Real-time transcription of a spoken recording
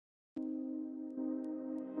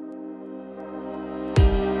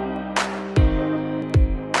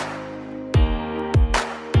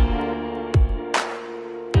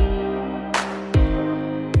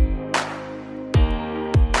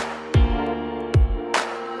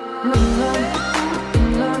I'm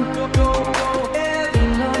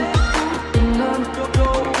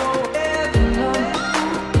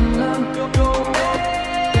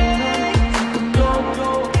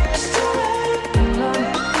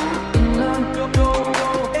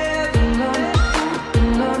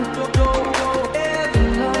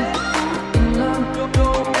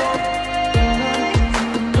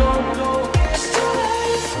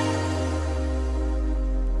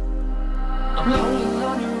rolling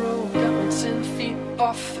on your road, got me 10 feet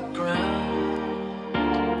off the ground.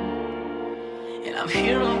 And I'm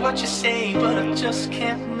hearing what you say, but I just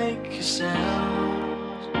can't make you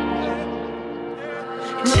sound.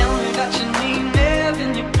 You tell me that you need me,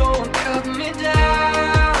 then you go and cut me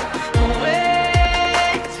down. Oh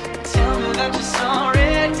wait, tell me that you're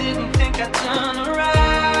sorry, didn't think I'd turn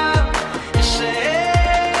around. You say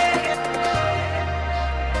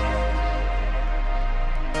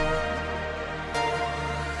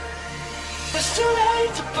it's too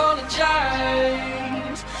late to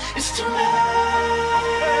apologize. It's too late.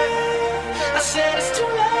 I said it's too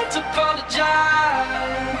late to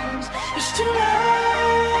apologize. It's too late.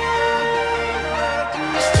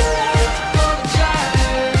 It's too late to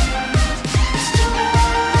apologize. It's too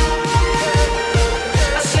late.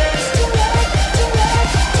 I said it's too late, too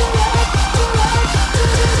late, too late, too late,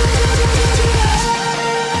 too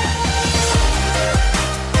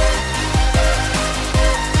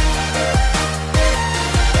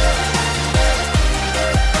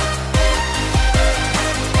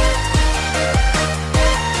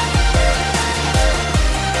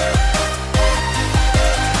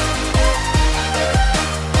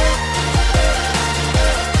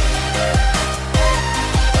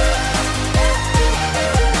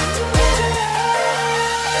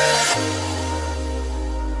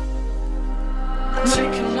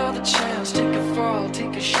take another chance, take a fall,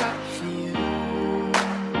 take a shot for you.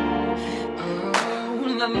 Oh,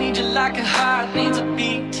 and I need you like a heart needs a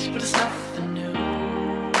beat, but it's nothing new.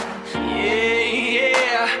 Yeah,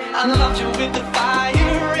 yeah, I loved you with the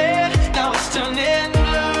fire red, now it's turning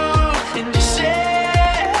blue. And you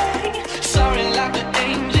say, sorry like the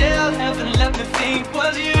angel, heaven let me think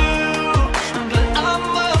was you. But I'm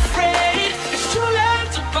afraid it's too late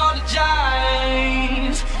to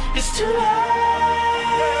apologize. It's too late.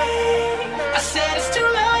 I said it's too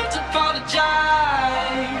late to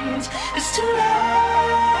apologize. It's too late.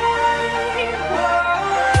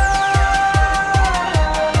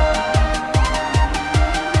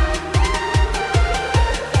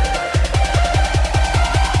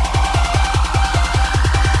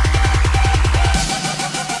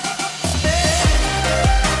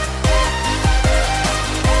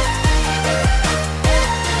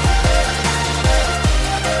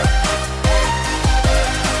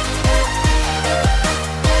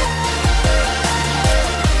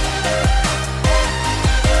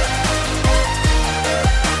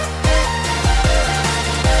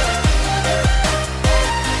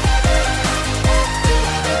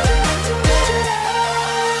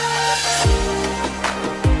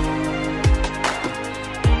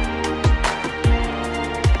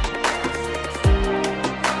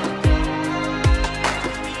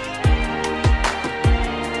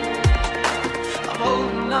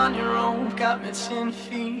 On your own, got me 10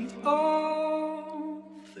 feet. Oh.